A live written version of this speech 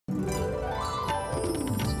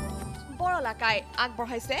वाला काय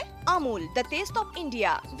আগবঢ়াইছে Amul the taste of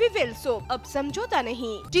India Vivel soap ab samjhota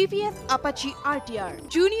nahi TVS Apache RTR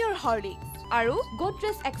Junior Horlicks aru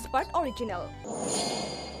Godrej Expert Original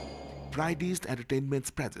Fridays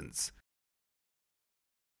Entertainment's presence.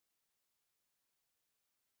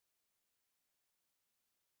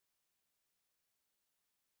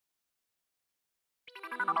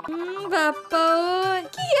 বাপ্পা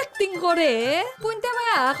কি acting করে কোনটা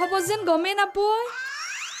মায়া খবর যেন গমে নাপয়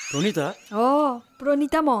প্রণীতা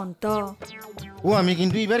প্রণীতা মহন্ত ও আমি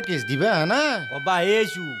কিন্তু এবাৰ কেছ দিবা না বাবা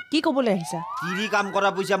এসু কি কবলৈ আহিছা কিৰি কাম কৰা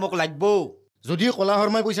পইচা মোক লাগব যদি কলা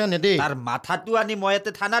হৰমাই পইচা নেদে তাৰ মাথাটো আনি মই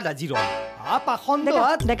এতে থানাত হাজিৰ হ'ম পাখন্দ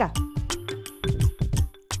দেখা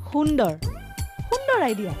সুন্দৰ সুন্দৰ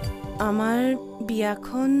আইডিয়া আমাৰ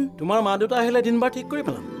বিয়াখন তোমাৰ মা দেউতা আহিলে দিনবাৰ ঠিক কৰি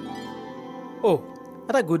পেলাম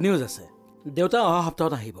এটা গুড নিউজ আছে দেউতা অহা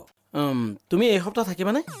সপ্তাহত আহিব তুমি এই সপ্তাহ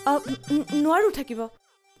থাকিবানে নোৱাৰো থাকিব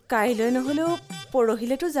কাইলৈ নহলেও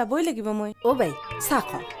পৰহিলেতো যাবই লাগিব মই বাই চাহ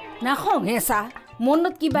খাওঁ নাখাওঁ হে চাহ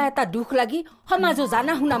মনত কিবা এটা দুখ লাগি সমাজৰ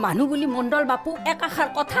জানা শুনা মানুহ বুলি মণ্ডল বাপু একাষাৰ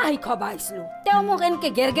কথা আহি খবা আহিছিলো তেওঁ মোক এনেকে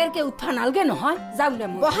গেৰগেৰকে উঠা নালগে নহয় যাওঁ দে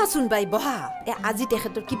বহাচোন বাই বহা আজি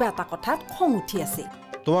তেখেতৰ কিবা এটা কথাত খং উঠি আছে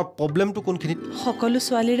তোমাৰ প্ৰব্লেমটো কোনখিনিত সকলো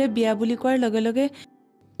ছোৱালীৰে বিয়া বুলি কোৱাৰ লগে লগে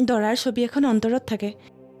দৰাৰ ছবি এখন অন্তৰত থাকে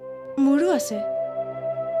মোৰো আছে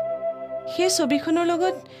সেই ছবিখনৰ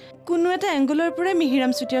লগত কোনো এটা এংগলৰ পৰা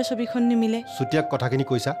মিহিৰাম চুটিয়াৰ ছবিখন নিমিলে চুটিয়াক কথাখিনি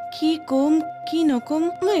কৈছা কি কম কি নকম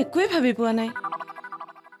মই একোৱে ভাবি পোৱা নাই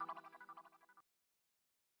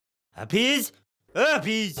হাফিজ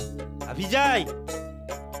হাফিজ হাফিজাই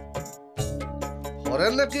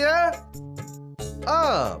হৰেন নে কিয়া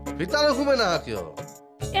ভিতৰে ঘুমে না কিয়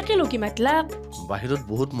একেলগে মাতলাক বাহিৰত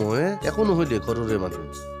বহুত মহে একো নহয় দে ঘৰৰে মানুহ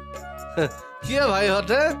কিয়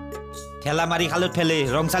ভাইহঁতে ঠেলা মাৰি খালত ফেলে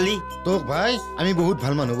ৰং চালি তোক ভাই আমি বহুত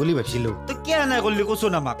ভাল মানুহ বুলি ভাবিছিলো তই কিয় নাই কৰিলি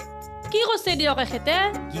কচোন আমাক কি কৈছে দিয়ক এখেতে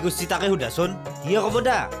কি কৈছি তাকে সোধাচোন কিয় ক'ব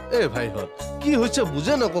দা ভাইহঁত কি হৈছে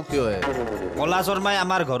বুজে নক কিয় কলা শৰ্মাই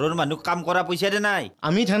আমাৰ ঘৰৰ মানুহ কাম কৰা পইচা দে নাই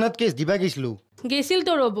আমি থানাত কেছ দিবা গৈছিলো গেছিল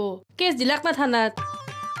তো ৰব কেছ দিলাক না থানাত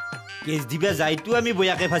কেছ দিবা যাইতো আমি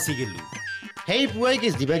বয়াকে ফাঁচি গেলো সেই পুৱাই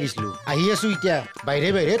কেছ দিবা গৈছিলো আহি আছো এতিয়া বাহিৰে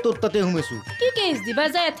বাহিৰে তোৰ তাতে সোমাইছো কি কেছ দিবা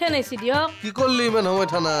যায় এথে নাইছি দিয়ক কি কৰিলি ইমান সময়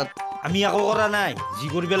থানাত আমি একো কৰা নাই যি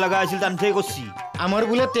কৰিব লগা আছিল তানথেই কৰছি আমাৰ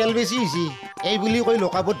বোলে তেল বেছি হৈছে এই বুলি কৈ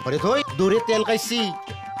লকাপত ভৰে থৈ দৌৰে তেল কাইছি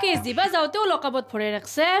কেছ দিবা যাওঁতেও লকাপত ভৰাই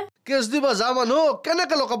ৰাখছে কেছ দিবা যা মানুহ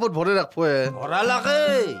কেনেকে লকাপত ভৰে ৰাখপে ভৰা লাগে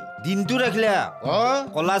দিনটো ৰাখিলা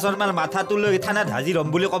কলা শৰ্মাৰ মাথাটো লৈ থানাত হাজিৰ হ'ম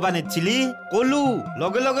বুলি ক'বা নেটছিলি কলো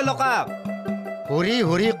লগে লগে লকাপ হৰি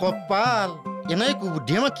হৰি কপাল এনেই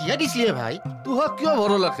কুবুদ্ধি আমাক কিয়া দিছিলে ভাই তোহাক কিয়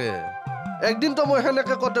ভৰ লাগে একদিনতো মই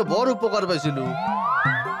সেনেকে কতে বৰ উপকাৰ পাইছিলো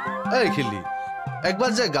এই খিলি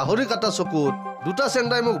একবাৰ যে গাহৰি কাটা চকুত দুটা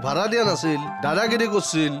চেংৰাই মোক ভাড়া দিয়া নাছিল দাদাগিৰি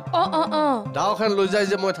কৰিছিল দাওখান লৈ যাই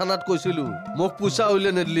যে মই থানাত কৈছিলো মোক পইচা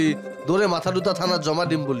উলিয়াই নেদলি দৌৰে মাথা দুটা থানাত জমা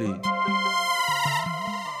দিম বুলি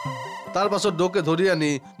তাৰ পাছত দৌকে ধৰি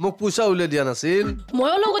আনি মোক পইচা উলিয়াই দিয়া নাছিল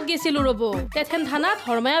ময়ো লগত গেছিলো ৰব তেথেন থানাত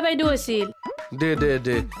হৰমায়া বাইদেউ আছিল দে দে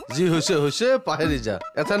দে যি হৈছে হৈছে পাহেৰি যা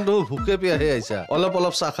এথেন তো ভুকে পিয়াহে আহিছা অলপ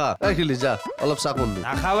অলপ চাহ খা খিলি যা অলপ চাহ কোন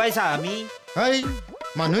নাখাৱাই চা আমি হাই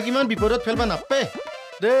মানুহ কিমান বিপদত ফেলবা নাপে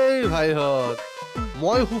দেই ভাইহঁত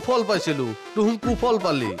মই সুফল পাইছিলো তুহুম কুফল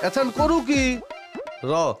পালি এথেন কৰো কি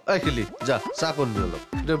ৰ খিলি যা চাহ কোন অলপ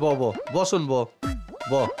দে বচোন ব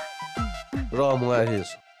ৰ মই আহি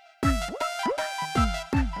আছো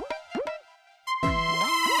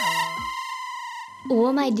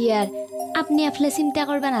মাই ডিয়াৰ আপনি এফালে চিন্তা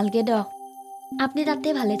কৰবা নালগে দক আপনি তাতে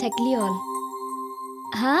ভালে থাকলি হল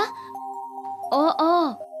হা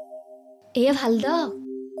ভাল দক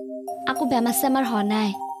আকৌ বেমাৰ চেমাৰ হোৱা নাই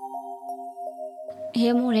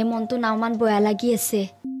মোৰে মনটো নাওমান বয়া লাগি আছে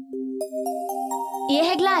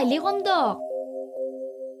হেগলা আহিলে কম দক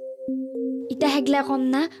ইটা হেগলা কম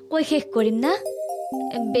না কৈ শেষ কৰিম না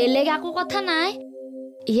বেলেগ আকৌ কথা নাই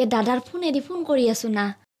দাদাৰ ফোনেদি ফোন কৰি আছো না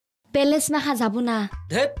পেলেচ মাখা যাব না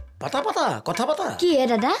কথা পাতা কি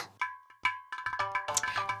দাদা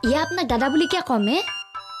আপোনাক দাদা বুলি কিয় কমে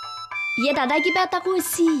দাদাই কিবা এটা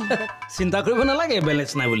কৈছি চিন্তা কৰিব নালাগে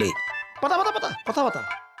বেলেঞ্চ নাই বুলি কথা পাতা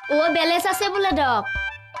বেলেঞ্চ আছে বোলে দক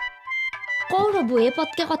কওঁ ৰব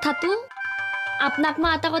পটকে কথাটো আপোনাক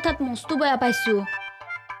মই এটা কথাত মস্তো বেয়া পাইছো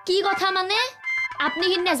কি কথা মানে আপনি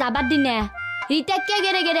সিদিনা যাবাৰ দিনে ৰীতাক কিয়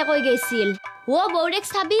গেৰে গেৰে কৈ গৈছিল বৌৰেক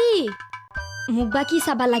চাবি মোক বা কি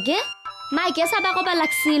চাবা লাগে মাইকে চাবা কবা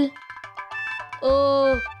লাগছিল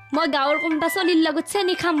মই গাঁৱৰ কোনবা চলিৰ লগত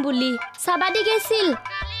চেনি খাম বুলি চাবা দি গৈছিল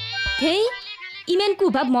হেই ইমান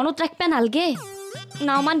কুভাৱ মনত ৰাখবা নালগে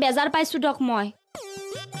নাওমান বেজাৰ পাইছো দক মই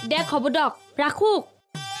দেখ হ'ব দক ৰাখো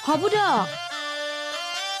হ'ব দক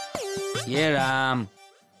ইয়ে ৰাম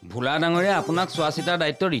ভোলা ডাঙৰীয়া আপোনাক চোৱা চিতাৰ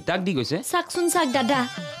দায়িত্ব ৰীতাক দি গৈছে চাকচোন চাক দাদা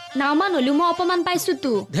নাওমান হলেও মই অপমান পাইছো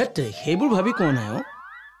তো ধেতে সেইবোৰ ভাবি কোৱা নাই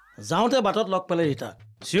যাওঁতে বাটত লগ পালে ৰীতাক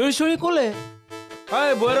চিঞৰি চিঞৰি ক'লে ঐ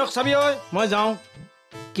বৈৰক চাবি ঐ মই যাওঁ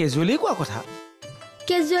কেজুৱেলি কোৱা কথা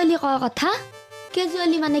কেজুৱেলি কোৱা কথা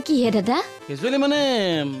কেজুৱেলি মানে কি হে দাদা কেজুৱেলি মানে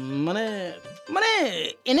মানে মানে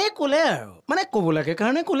এনেই ক'লে আৰু মানে ক'ব লাগে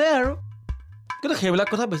কাৰণে ক'লে আৰু কিন্তু সেইবিলাক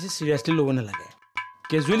কথা বেছি চিৰিয়াছলি ল'ব নালাগে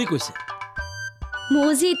কেজুৱেলি কৈছে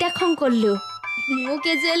মই যে এতিয়া খং কৰিলো মোক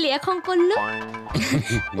কেজুৱেলি খং কৰিলো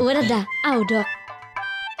অ দাদা আও দক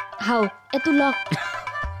হাও এটো লক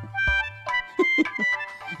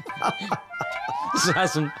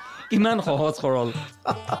চাচোন কিমান সহজ সৰল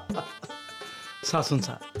চাচোন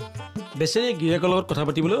চা বেচেৰি গিৰিয়েকৰ লগত কথা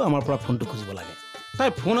পাতিবলৈও আমাৰ পৰা ফোনটো খুজিব লাগে তাই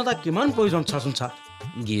ফোন এটা কিমান প্ৰয়োজন চাচোন চা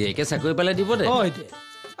গিৰিয়েকে চাকৰি পালে দিব দে হয় দে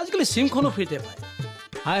আজিকালি চিমখনো ফ্ৰীতে পায়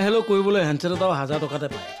হাই হেল্ল' কৰিবলৈ হেণ্ডছেট এটাও 1000 টকাতে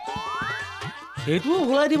পায় সেইটোও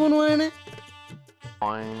ঘূৰাই দিব নোৱাৰেনে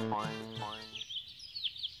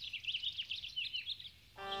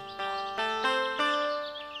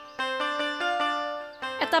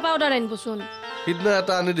এটা পাউডাৰ আনিবচোন সিদিনা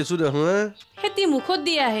এটা আনি দিছো দেখোন খেতি মুখত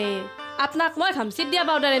দি আহে আপোনাক মই ঘামচিত দিয়া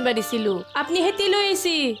পাউডাৰ আনিব দিছিলো আপুনি খেতি লৈ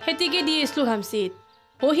আহিছি খেতিকে দি আছিলো ঘামচিত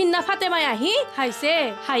ও সিদিনা ফাতেমাই আহি হাইছে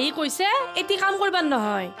হাঁহি কৈছে এটি কাম কৰবাৰ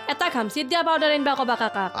নহয় এটা ঘামচিত দিয়া পাউডাৰ আনিবা কবা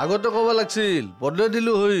কাকাক আগতে ক'ব লাগছিল বদলাই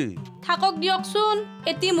দিলো হৈ থাকক দিয়কচোন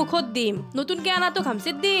এটি মুখত দিম নতুনকে আনাটো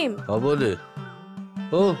ঘামচিত দিম হ'ব দে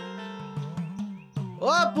অ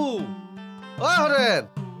আপু অ হৰেন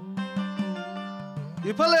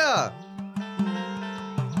ইফালে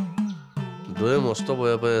দয়ে মস্ত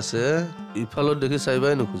বয়া পাই আছে ইফালত দেখি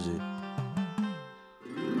চাইবাই নোখোজে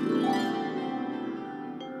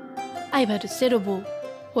আইবা দিছে ৰ'ব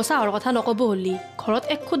ও চাহৰ কথা নকব হলি ঘৰত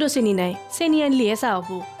এক খুদো চেনি নাই চেনি আনলিহে চাহ হ'ব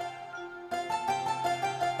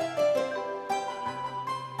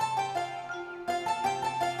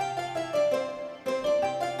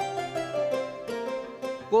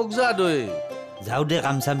কক যা দয়ে যাওঁ দে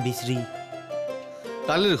কাম চাম বিচাৰি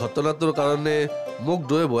কালিৰ ঘটনাটোৰ কাৰণে মোক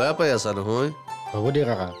দয়ে বয়া পাই আছা নহয় হ'ব দে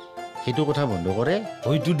কাকা সেইটো কথা বন্ধ কৰে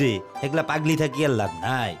হয়তো দে সেইগিলা পাগলি থাকি আৰু লাভ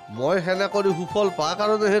নাই মই সেনে কৰি সুফল পা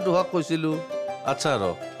কাৰণেহে তোহাক কৈছিলো আচ্ছা ৰ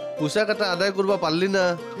পইচা কেইটা আদায় কৰিব পাৰিলি না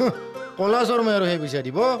কলা শৰ্মাই আৰু সেই পইচা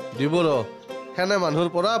দিব দিব ৰ সেনে মানুহৰ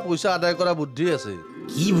পৰা পইচা আদায় কৰা বুদ্ধি আছে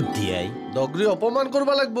কি বুদ্ধি আই দগৰি অপমান কৰিব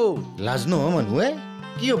লাগিব লাজ নহয় মানুহে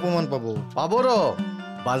কি অপমান পাব পাব ৰ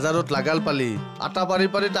বাজাৰত লাগাল পালি আটা পাৰি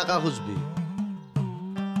পাৰি টাকা খুজবি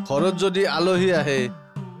ঘৰত যদি আলহী আহে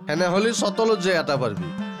সেনেহলে চটলত যাই আটা পাৰবি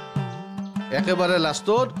একেবাৰে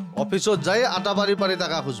লাষ্টত অফিচত যাই আটা পাৰি পাৰি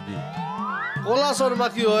টাকা খুজবি কলা শৰ্মা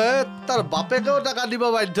কি হয় তাৰ বাপেকেও টাকা দিব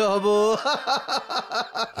বাধ্য হব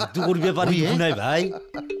এইটো কৰিব পাৰি নাই ভাই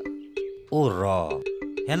অ ৰ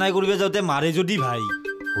সেনাই কৰিব যাওঁতে মাৰে যদি ভাই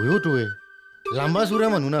হয়ো তোৱে লাম্বা চুৰা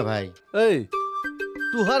মানুহ না ভাই এই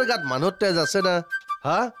তোহাৰ গাত মানুহৰ তেজ আছে না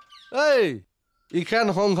হা এই ইখান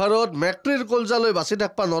সংসাৰত মেক্ট্ৰিৰ কলজালৈ বাচি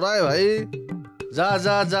থাকবা নৰাই ভাই যা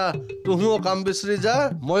যা যা তুহুও কাম বিচাৰি যা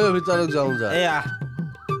ময়ো ভিতৰত যাওঁ যা এয়া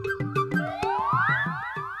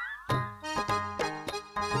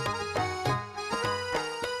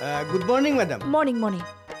good morning madam morning morning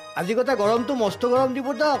আজি কথা গৰমটো মস্ত গৰম দিব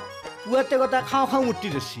দক পুৱাতে কথা খাওঁ খাওঁ উঠি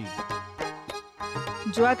ধৰিছি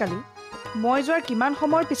যোৱাকালি মই যোৱাৰ কিমান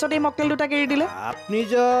সময়ৰ পিছত এই মকটেল দুটাক এৰি দিলে আপুনি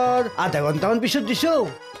যোৱাৰ আধা ঘণ্টামান পিছত দিছো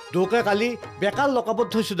দৌকে কালি বেকাৰ লকাপত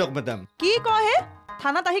থৈছো দক মেডাম কি কয় হে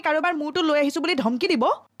থানাত আহি কাৰোবাৰ মূৰটো লৈ আহিছো বুলি ধমকি দিব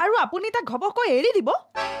আৰু আপুনি তাক ঘপককৈ এৰি দিব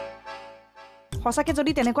সঁচাকে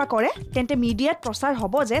যদি তেনেকুৱা কৰে তেন্তে মিডিয়াত প্ৰচাৰ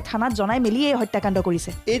হ'ব যে থানাত জনাই মেলি এই হত্যাকাণ্ড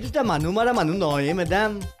কৰিছে এই দুটা মানুহ মাৰা মানুহ নহয়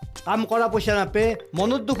মেডাম কাম কৰা পইচা নাপে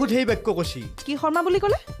মনত দুখত সেই বাক্য কৈছি কি শৰ্মা বুলি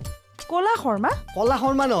ক'লে কলা শৰ্মা কলা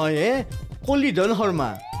শৰ্মা নহয় হে কলিধন শৰ্মা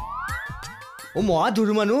অ মহা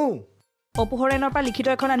ধুৰু মানুহ অপহৰণৰ পৰা লিখিত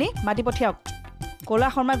এখন আনি মাতি পঠিয়াওক কলা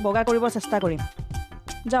শৰ্মাক বগা কৰিব চেষ্টা কৰিম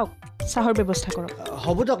যাওক চাহৰ ব্যৱস্থা কৰক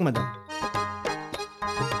হ'ব দক মেডাম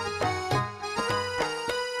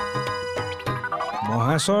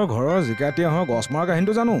মহেশৰ ঘৰৰ জিকাতিয়াহৰ গছ মৰা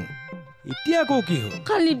কাহিনীটো জানো এতিয়া আকৌ কি হ'ল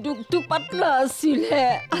খালি দুখটো পাতলা আছিলে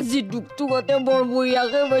আজি দুখটো গতে বৰ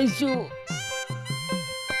বঢ়িয়াকে পাইছো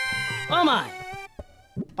অ মাই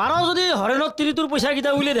পাৰ যদি হৰেণত তিৰিটোৰ পইচা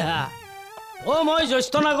কেইটা উলিয়াই দেখা অ মই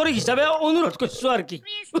জ্যেষ্ঠ নাগৰিক হিচাপে অনুৰোধ কৰিছো আৰু কি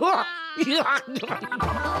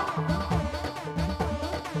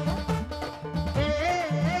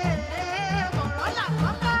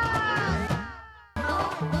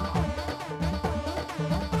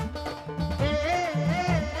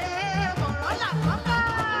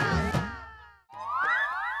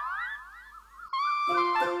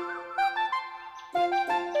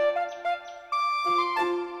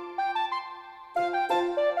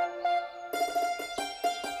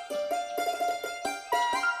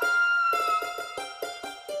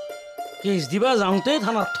কেছ দিবা যাওঁতেই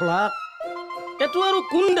থানাত থলাক এইটো আৰু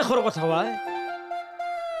কোন দেশৰ কথা হয়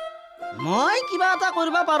মই কিবা এটা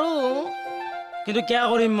কৰিব পাৰোঁ কিন্তু কিয়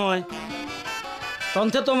কৰিম মই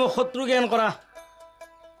তহঁতেতো মোক শত্ৰু জ্ঞান কৰা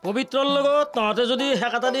পবিত্ৰৰ লগত তহঁতে যদি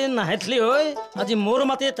শেষ এটা দিন নাহেতলি হয় আজি মোৰ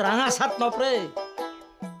মাটিত ৰাঙা চাট নপৰে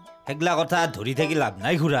সেইগিলা কথা ধৰি থাকি লাভ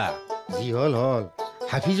নাই খুৰা যি হল হল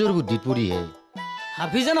হাফিজৰ বুদ্ধিত পৰিহে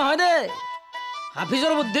হাফিজে নহয় দে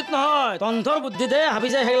হাফিজৰ বুদ্ধিত নহয় তন্থৰ বুদ্ধিতে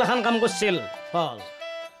হাফিজে সেইগিলাখান কাম কৰিছিল ফল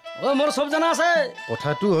মোৰ চব জানা আছে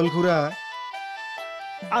কথাটো হল খুৰা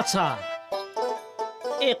আচ্ছা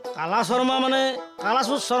এই কালা শৰ্মা মানে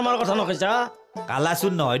কালাচুৰ শৰ্মাৰ কথা নকৈছা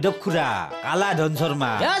কালাচুৰ নহয় দক খুৰা কালাধন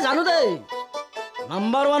শৰ্মা জানো দেই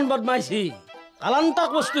নাম্বাৰ 1 বদমাইছি কালান্তক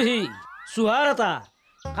বস্তু সি চুহাৰ এটা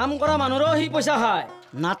কাম কৰা মানুহৰো সি পইচা খায়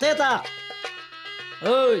নাতে তাক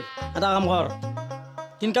ঐ এটা কাম কৰ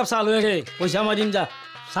 3 কাপ চাহ লৈ আহে পইচা মই দিম যা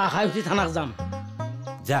চাহ খাই উঠি থানাক যাম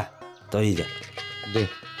যা তই যা দে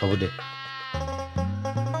হ'ব দে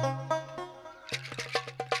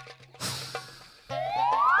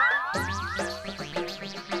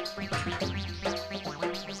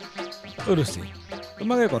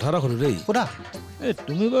তোমাক এই কথা এটা সুধো দেই সোধা এই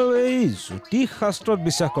তুমি বাৰু এই জ্যোতিষ শাস্ত্ৰত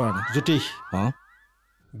বিশ্বাস কৰা নাই জ্যোতিষ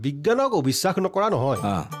বিজ্ঞানক অবিশ্বাস নকৰা নহয়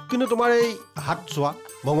কিন্তু তোমাৰ এই হাত চোৱা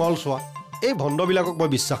মঙল চোৱা এই ভণ্ডবিলাকক মই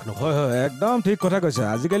বিশ্বাস নকৰোঁ হয় একদম ঠিক কথা কৈছে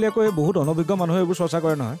আজিকালি আকৌ এই বহুত অনভিজ্ঞ মানুহে এইবোৰ চৰ্চা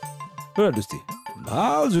কৰে নহয় দৃষ্টি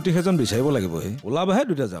ভাল জ্যোতিষ এজন বিচাৰিব লাগিব ওলাবাহে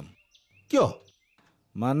দুটা যাম কিয়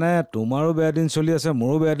মানে তোমাৰো বেয়া দিন চলি আছে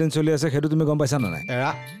মোৰো বেয়া দিন চলি আছে সেইটো তুমি গম পাইছা নে নাই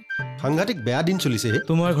এৰা সাংঘাতিক বেয়া দিন চলিছে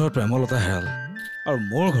তোমাৰ ঘৰত প্ৰেমলতা হেৰাল আৰু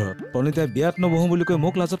মোৰ ঘৰত প্ৰণীতাই বিয়াত নবহো বুলি কৈ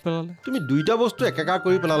মোক লাজত পেলালে তুমি দুইটা বস্তু একাকাৰ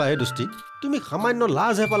কৰি পেলালা হে দোষ্টি তুমি সামান্য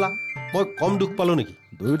লাজহে পালা মই কম দুখ পালো নেকি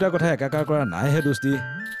দুয়োটা কথা একাকাৰ কৰা নাই হে দোষ্টি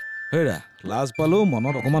হেৰা লাজ পালো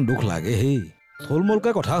মনত অকণমান দুখ লাগে হেই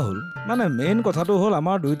থলমূলকৈ কথা হ'ল মানে মেইন কথাটো হ'ল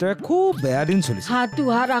আমাৰ দুয়োটাৰে খুব বেয়া দিন চলিছে হাতটো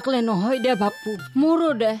ৰাখলে নহয় দে বাপু মোৰো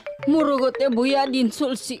দে মোৰো গোটে বয়া দিন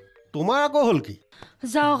চলছি তোমাৰ আকৌ হ'ল কি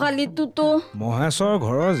যাওঁ কালিতো মহেশৰ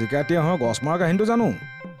ঘৰৰ জিকাতিয়াহৰ গছ মৰা কাহিনীটো জানো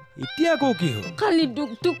এতিয়া আকৌ কি হ'ল কালি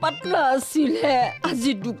দুখটো পাতলা আছিলে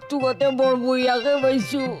আজি দুখটো গোটে বৰ বয়াকে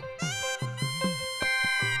পাইছো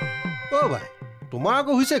ভাই তোমাৰ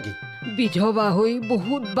আকৌ হৈছে কি বিধৱা হৈ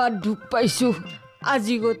বহুত বাৰ দুখ পাইছো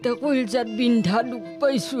আজি গোটে কলজাত বিন্ধা দুখ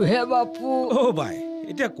পাইছো হে বাপু ভাই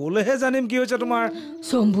এতিয়া কলেহে জানিম কি হৈছে তোমাৰ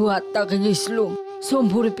শম্ভু আত্মাকে গৈছিলো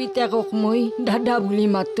শম্ভুৰ পিতেকক মই দাদা বুলি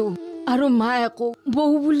মাতো আৰু মায়েকো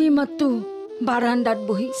বৌ বুলি মাতো বাৰান্দাত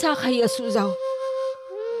বহি চাহ খাই আছো যাওঁ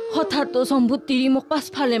হঠাৎ শম্ভু তিৰি মোক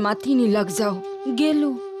পাছফালে মাতি নিলাক যাওঁ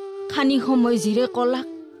গেলো খানি সময় জিৰে কলাক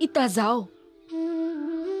ইতা যাওঁ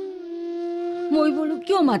মই বোলো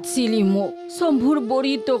কিয় মাতছিলি মোক শম্ভুৰ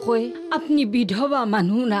বৰিতো কয় আপুনি বিধৱা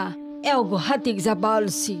মানুহ না এওঁ গুৱাহাটীক যাবা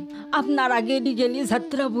ওলছি আপোনাৰ আগেদি গেলি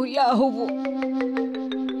যাত্ৰা বয়া হ'ব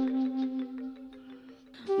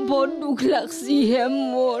বৰ দুখ লাগছি হে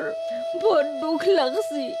মোৰ বৰ দুখ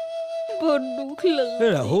লাগছি বৰ দুখ লাগছি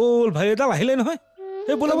ৰাহুল ভাই এটা আহিলে নহয়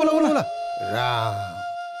এই বোলা বোলা বোলা ৰাম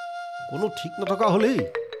কোনো ঠিক নথকা হ'লেই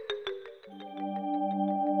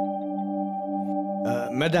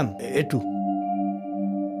মেডাম এইটো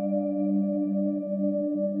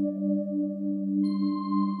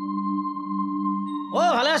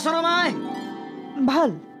ভালে আছ নমাই ভাল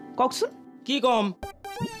কওকচোন কি কম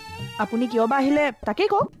আপুনি কিয় বা আহিলে তাকেই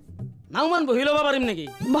কওক নাওমান বহি ল'ব পাৰিম নেকি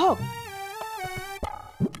বহক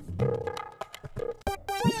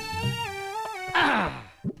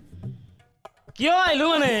কিয় আহিলো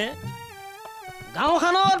মানে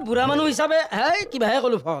গাঁওখনৰ বুঢ়া মানুহ হিচাপে কিবাহে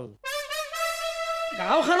ক'লো ফল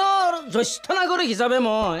গাঁওখনৰ জ্যেষ্ঠ নাগৰিক হিচাপে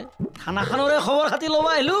মই থানাখনৰে খবৰ খাতি ল'ব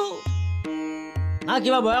আহিলো না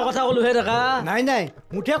কিবা বেয়া কথা ক'লোহে দেখা নাই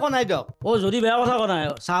মুঠে কনাই দিয়ক যদি বেয়া কথা কনাই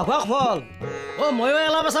চাহ খোৱা ফল ময়ো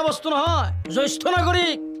এলা বেচা বস্তু নহয় জ্যেষ্ঠ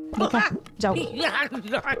নাগৰিক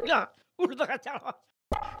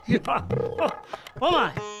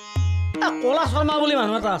কলা শৰ্মা বুলি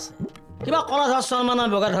মানুহ এটা আছে কিবা কলাধৰ শৰ্মা না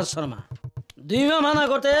বগাধৰ শৰ্মা 2 মাহ মান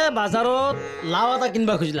আগতে বাজাৰত লাও এটা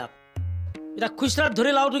কিনবা খুজিলাক এতিয়া খুচৰাত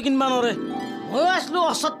ধৰি লাওটো কিনবা নৰে ময়ো আছিলো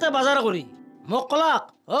অচতে বজাৰ কৰি মোক কলাক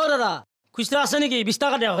দাদা খুচৰা আছে নেকি 20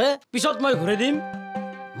 টকা দিয়ক পিছত মই ঘূৰাই দিম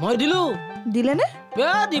মই দিলো দিলে নে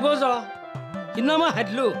দিব যা কিন্তু মই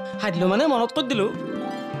হাঁহিলো মানে মনত কৰি দিলো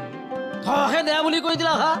থহে দে বুলি কৈ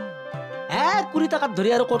দিলা 20 টকাত ধৰি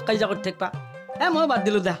আৰু ক'ত কাজিয়া কৰি থাকিবা মই বাদ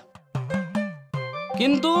দিলো দে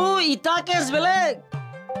কিন্তু ইটা কেছ বেলেগ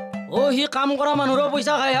সি কাম কৰা মানুহৰো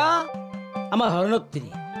পইচা খাই আমাৰ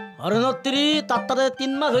হৰণত্ৰী তাতে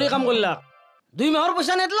 3 মাহ ধৰি কাম কৰিলাক 2 মাহৰ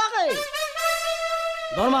পইচা নেদলাকে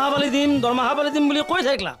দৰমহা পালি দিম বুলি কৈ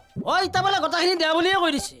থাকিলাক ইটা বোলে গোটাখিনি দিয়া বুলিয়ে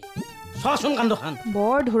কৈ দিছে চোৱাচোন কান্দখান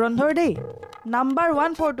বৰ ধুৰন্ধৰ দেই নাম্বাৰ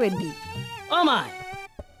 1 420 অ' মাই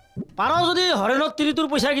পাৰ যদি হৰেণত তিৰিটোৰ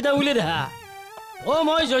পইচাকেইটা উলিয়াই দেখা অ'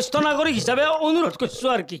 মই জ্যেষ্ঠ নাগৰিক হিচাপে অনুৰোধ কৰিছোঁ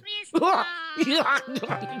আৰু কি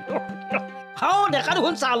খাওঁ ডেকা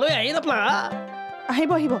দেখোন চাহ লৈ আহি নাপলা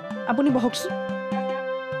আহিব আহিব আপুনি বহকচোন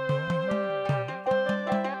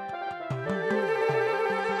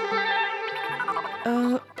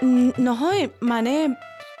নহয় মানে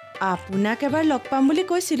আপোনাক এবাৰ লগ পাম বুলি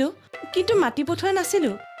কৈছিলোঁ কিন্তু মাতি পঠোৱা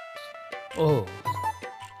নাছিলোঁ অ'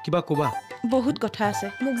 কিবা ক'বা বহুত কথা আছে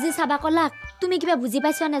মোক যে চাবা কলাক তুমি কিবা বুজি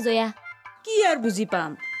পাইছা নে জয়া কি আৰু বুজি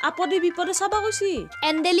পাম আপদে বিপদে চাবা কৈছি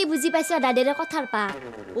এণ্ডেলি বুজি পাইছা দাইদেৰে কথাৰ পা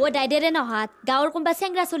অ' দাইদেৰে নহাত গাঁৱৰ কোনোবা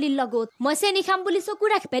চেংৰা চলিৰ লগত মই চেনি খাম বুলি চকু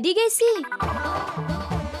ৰাখিব দি গৈছি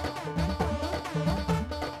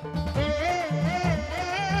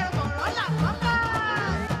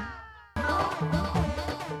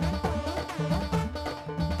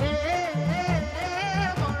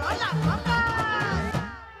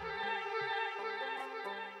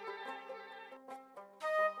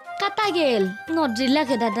কাটা গেল নদীৰ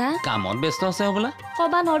লাগে দাদা কামত ব্যস্ত আছে হ'বলা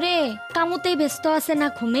কবা নৰে কামতেই ব্যস্ত আছে না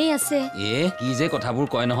ঘুমেই আছে কি যে কথাবোৰ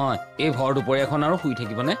কয় নহয় এই ভৰ দুপৰীয়াখন আৰু শুই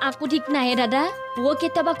থাকিবনে আকো ঠিক নাহে দাদা ও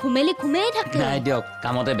কেতিয়াবা ঘুমেই থাকে নাই দিয়ক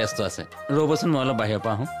কামতে ব্যস্ত আছে ৰ'বচোন মই অলপ বাহিৰৰ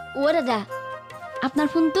পৰা আহোঁ অ' দাদা আপোনাৰ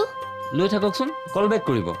ফোনটো লৈ থাককচোন কল বেক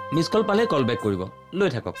কৰিব মিছ কল পালে কল বেক কৰিব লৈ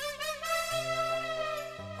থাকক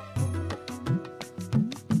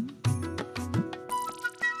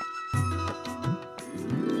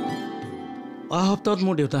অহা সপ্তাহত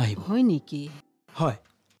মোৰ দেউতা আহিব হয় নেকি হয়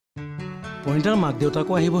পইণ্টাৰ মাক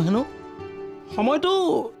দেউতাকো আহিব হেনো সময়টো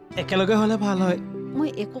একেলগে হ'লে ভাল হয় মই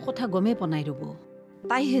একো কথা গমেই পোৱা নাই ৰ'ব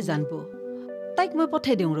তাইহে জানব তাইক মই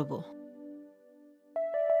পঠাই দিওঁ ৰ'ব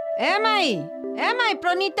এ মাই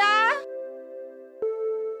প্ৰণীতা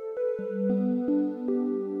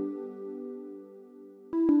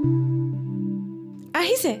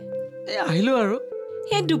আহিছে আহিলো আৰু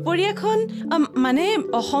এই দুপৰীয়াখন মানে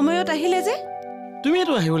অসময়ত আহিলে যে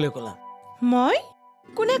তুমিতো আহিবলৈ ক'লা মই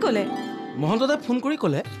কোনে ক'লে মহন্তদাই ফোন কৰি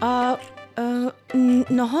ক'লে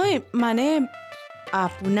নহয় মানে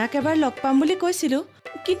আপোনাক এবাৰ লগ পাম বুলি কৈছিলোঁ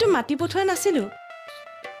কিন্তু মাতি পঠোৱা নাছিলোঁ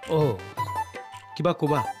অ' কিবা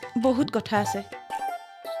ক'বা বহুত কথা আছে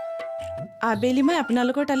আবেলি মই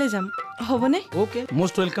আপোনালোকৰ তালৈ যাম হ'বনে অ'কে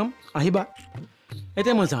মষ্ট ৱেলকাম আহিবা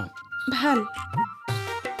এতিয়া মই যাওঁ ভাল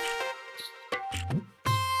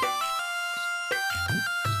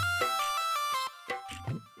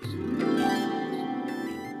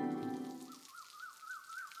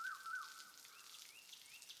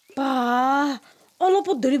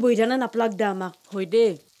অলপত ধৰি বহি জানা নাপলাক দে আমাক হয় দে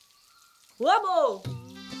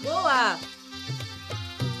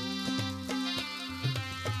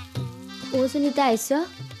অ' সুনীতা আহিছ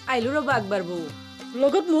আহিলো ৰ'বা আকবাৰ বৌ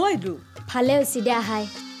লগত মই আহিলো ভালে হৈছে দে আহাই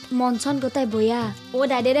মন চন গোটাই বয়া অ'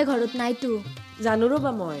 দাদেৰে ঘৰত নাইতো জানো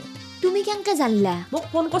ৰ'বা মই তুমি কেনেকে জানিলা মোক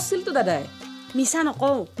ফোন কৰিছিলতো দাদাই মিছা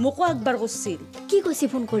নকওঁ মোকো একবাৰ কৰিছিল কি কৈছি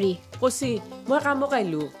ফোন কৰি কৈছি মই কামক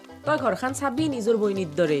আহিলো তই ঘৰখন চাবি নিজৰ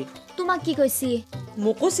বৈনীৰ দৰে তোমাক কি কৈছি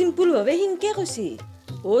মোকো চিম্পুল ভাৱে সিনকে কৈছি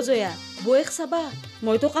অ' জয়া বৌক চাবা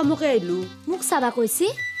মইতো কামকে আহিলো মোক চাবা কৈছি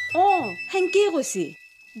সেনকে কৈছি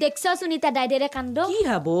দেখছ সুনীতা দাইদেৰে কান্দ কি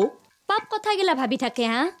হাবৌ পাপ কথা গিলা ভাবি থাকে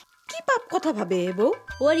হা কি পাপ কথা ভাবে বৌ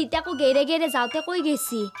অ' ৰীতাকো গেৰে গেৰে যাওঁতে কৈ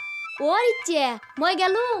গেছি অ' ৰীতিয়া মই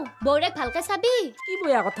গেলো বৌৰেক ভালকে চাবি কি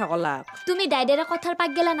বয়া কথা কলা তুমি দাইদেৰে কথাৰ পাক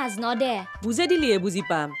গেলা নাজন দে বুজাই দিলিয়ে বুজি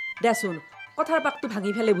পাম দেচোন কথাৰ পাকটো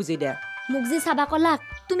ভাঙি ফেলে বুজি দে মোক যে চাবা কলাক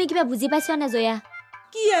তুমি কিবা বুজি পাইছা নে জয়া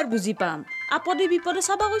কি আৰু বুজি পাম আপদে বিপদে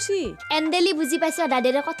চাবা কৈছি এণ্ডেলি বুজি পাইছা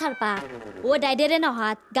দাইদেৰে কথাৰ পাক অ' দাইদেৰে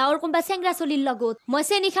নহাত গাঁৱৰ কোনোবা চেংৰা চলিৰ লগত মই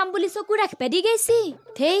চেনি খাম বুলি চকু ৰাখিব দি গৈছি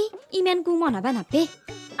থেই ইমান কু মনাবা নাপে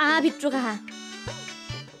ভিতৰত কাহা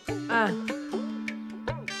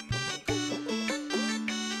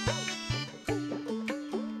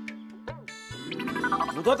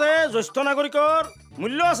মুঠতে জ্যেষ্ঠ নাগৰিকৰ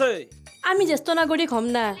মূল্য আছে আমি জ্যেষ্ঠ নাগৰিক হ'ম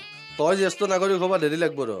না তই জ্যেষ্ঠ নাগৰিক হবা দেৰি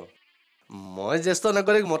লাগব ৰ মই জ্যেষ্ঠ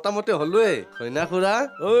নাগৰিক মোটামুটি হলোৱে হয় না খুৰা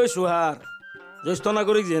ঐ চুহাৰ জ্যেষ্ঠ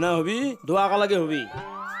নাগৰিক যেনা হবি দুৱাকা লাগে হবি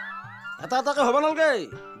এটা এটাকে হ'ব নালাগে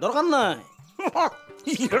দৰকাৰ নাই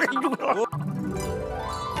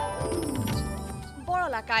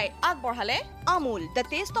Borola काय আগবঢ়ালে Amul the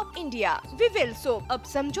test of India Vivel soap अब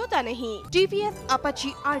समझौता नहीं TVS Apache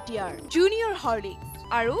RTR junior Horlicks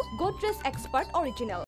আৰু गोदरेज एक्सपर्ट ओरिजिनल